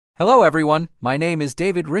Hello everyone, my name is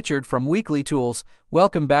David Richard from Weekly Tools.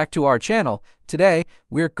 Welcome back to our channel. Today,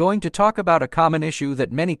 we're going to talk about a common issue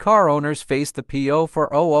that many car owners face, the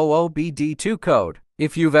P0400 OBD2 code.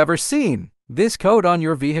 If you've ever seen this code on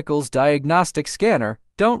your vehicle's diagnostic scanner,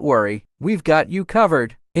 don't worry, we've got you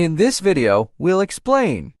covered. In this video, we'll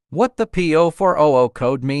explain what the P0400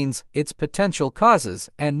 code means, its potential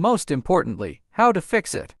causes, and most importantly, how to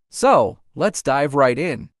fix it. So, let's dive right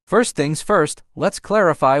in. First things first, let's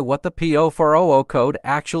clarify what the P0400 code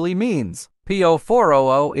actually means.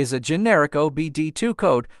 P0400 is a generic OBD2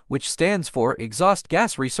 code, which stands for Exhaust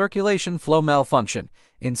Gas Recirculation Flow Malfunction.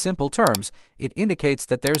 In simple terms, it indicates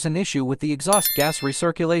that there's an issue with the exhaust gas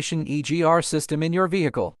recirculation (EGR) system in your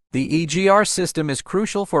vehicle. The EGR system is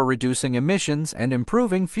crucial for reducing emissions and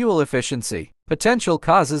improving fuel efficiency. Potential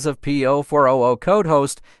causes of P0400 code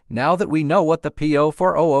host. Now that we know what the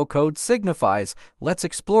P0400 code signifies, let's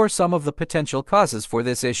explore some of the potential causes for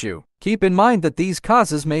this issue. Keep in mind that these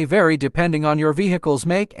causes may vary depending on your vehicle's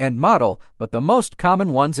make and model, but the most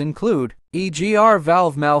common ones include EGR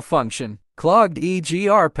valve malfunction, clogged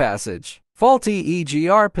EGR passage, faulty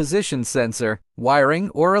EGR position sensor, wiring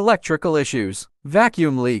or electrical issues,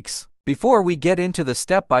 vacuum leaks. Before we get into the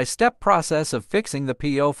step-by-step process of fixing the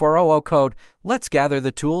P0400 code, let's gather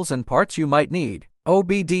the tools and parts you might need.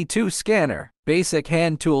 OBD2 scanner, basic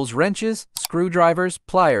hand tools, wrenches, screwdrivers,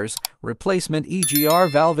 pliers, replacement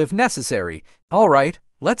EGR valve if necessary. Alright,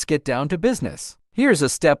 let's get down to business. Here's a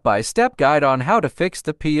step-by-step guide on how to fix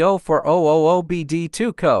the P0400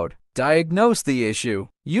 OBD2 code. Diagnose the issue.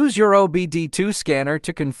 Use your OBD2 scanner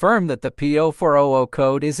to confirm that the P0400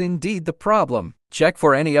 code is indeed the problem. Check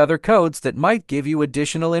for any other codes that might give you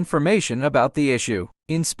additional information about the issue.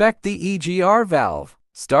 Inspect the EGR valve.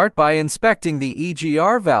 Start by inspecting the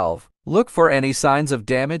EGR valve. Look for any signs of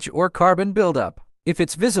damage or carbon buildup. If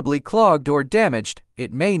it's visibly clogged or damaged,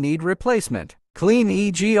 it may need replacement. Clean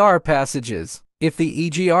EGR passages. If the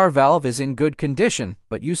EGR valve is in good condition,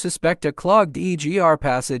 but you suspect a clogged EGR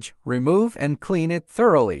passage, remove and clean it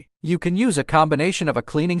thoroughly. You can use a combination of a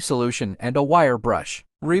cleaning solution and a wire brush.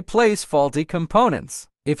 Replace faulty components.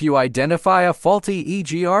 If you identify a faulty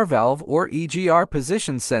EGR valve or EGR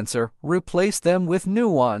position sensor, replace them with new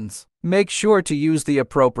ones. Make sure to use the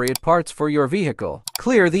appropriate parts for your vehicle.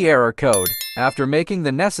 Clear the error code. After making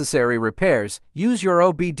the necessary repairs, use your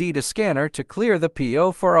OBD2 scanner to clear the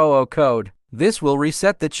P0400 code. This will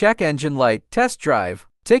reset the check engine light test drive.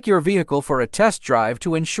 Take your vehicle for a test drive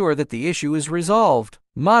to ensure that the issue is resolved.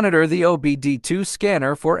 Monitor the OBD2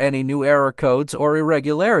 scanner for any new error codes or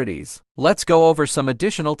irregularities. Let's go over some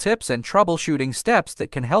additional tips and troubleshooting steps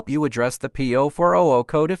that can help you address the P0400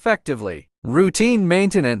 code effectively. Routine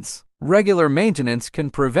maintenance. Regular maintenance can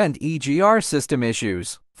prevent EGR system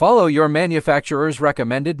issues. Follow your manufacturer's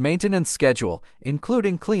recommended maintenance schedule,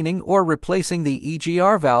 including cleaning or replacing the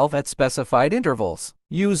EGR valve at specified intervals.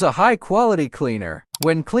 Use a high-quality cleaner.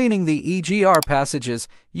 When cleaning the EGR passages,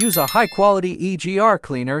 use a high-quality EGR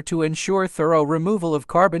cleaner to ensure thorough removal of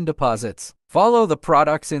carbon deposits. Follow the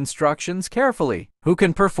product's instructions carefully. Who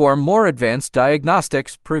can perform more advanced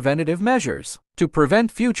diagnostics, preventative measures? To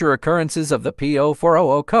prevent future occurrences of the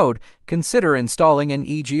P0400 code, consider installing an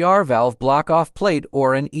EGR valve block-off plate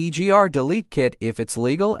or an EGR delete kit if it's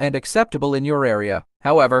legal and acceptable in your area.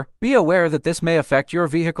 However, be aware that this may affect your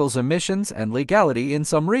vehicle's emissions and legality in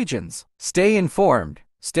some regions. Stay informed.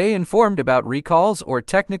 Stay informed about recalls or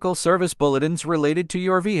technical service bulletins related to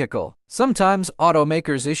your vehicle. Sometimes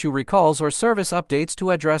automakers issue recalls or service updates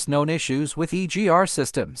to address known issues with EGR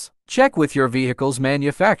systems. Check with your vehicle's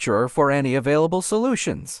manufacturer for any available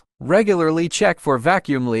solutions. Regularly check for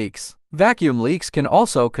vacuum leaks. Vacuum leaks can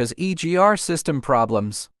also cause EGR system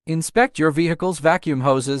problems. Inspect your vehicle's vacuum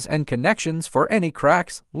hoses and connections for any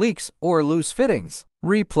cracks, leaks, or loose fittings.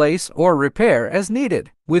 Replace or repair as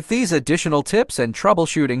needed. With these additional tips and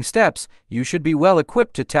troubleshooting steps, you should be well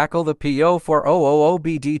equipped to tackle the P0400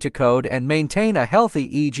 OBD2 code and maintain a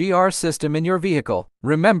healthy EGR system in your vehicle.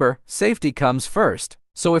 Remember, safety comes first.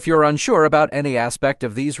 So if you're unsure about any aspect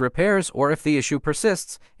of these repairs or if the issue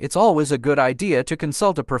persists, it's always a good idea to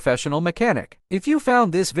consult a professional mechanic. If you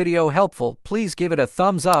found this video helpful, please give it a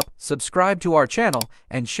thumbs up, subscribe to our channel,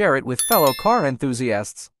 and share it with fellow car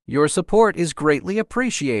enthusiasts. Your support is greatly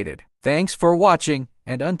appreciated. Thanks for watching,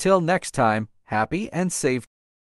 and until next time, happy and safe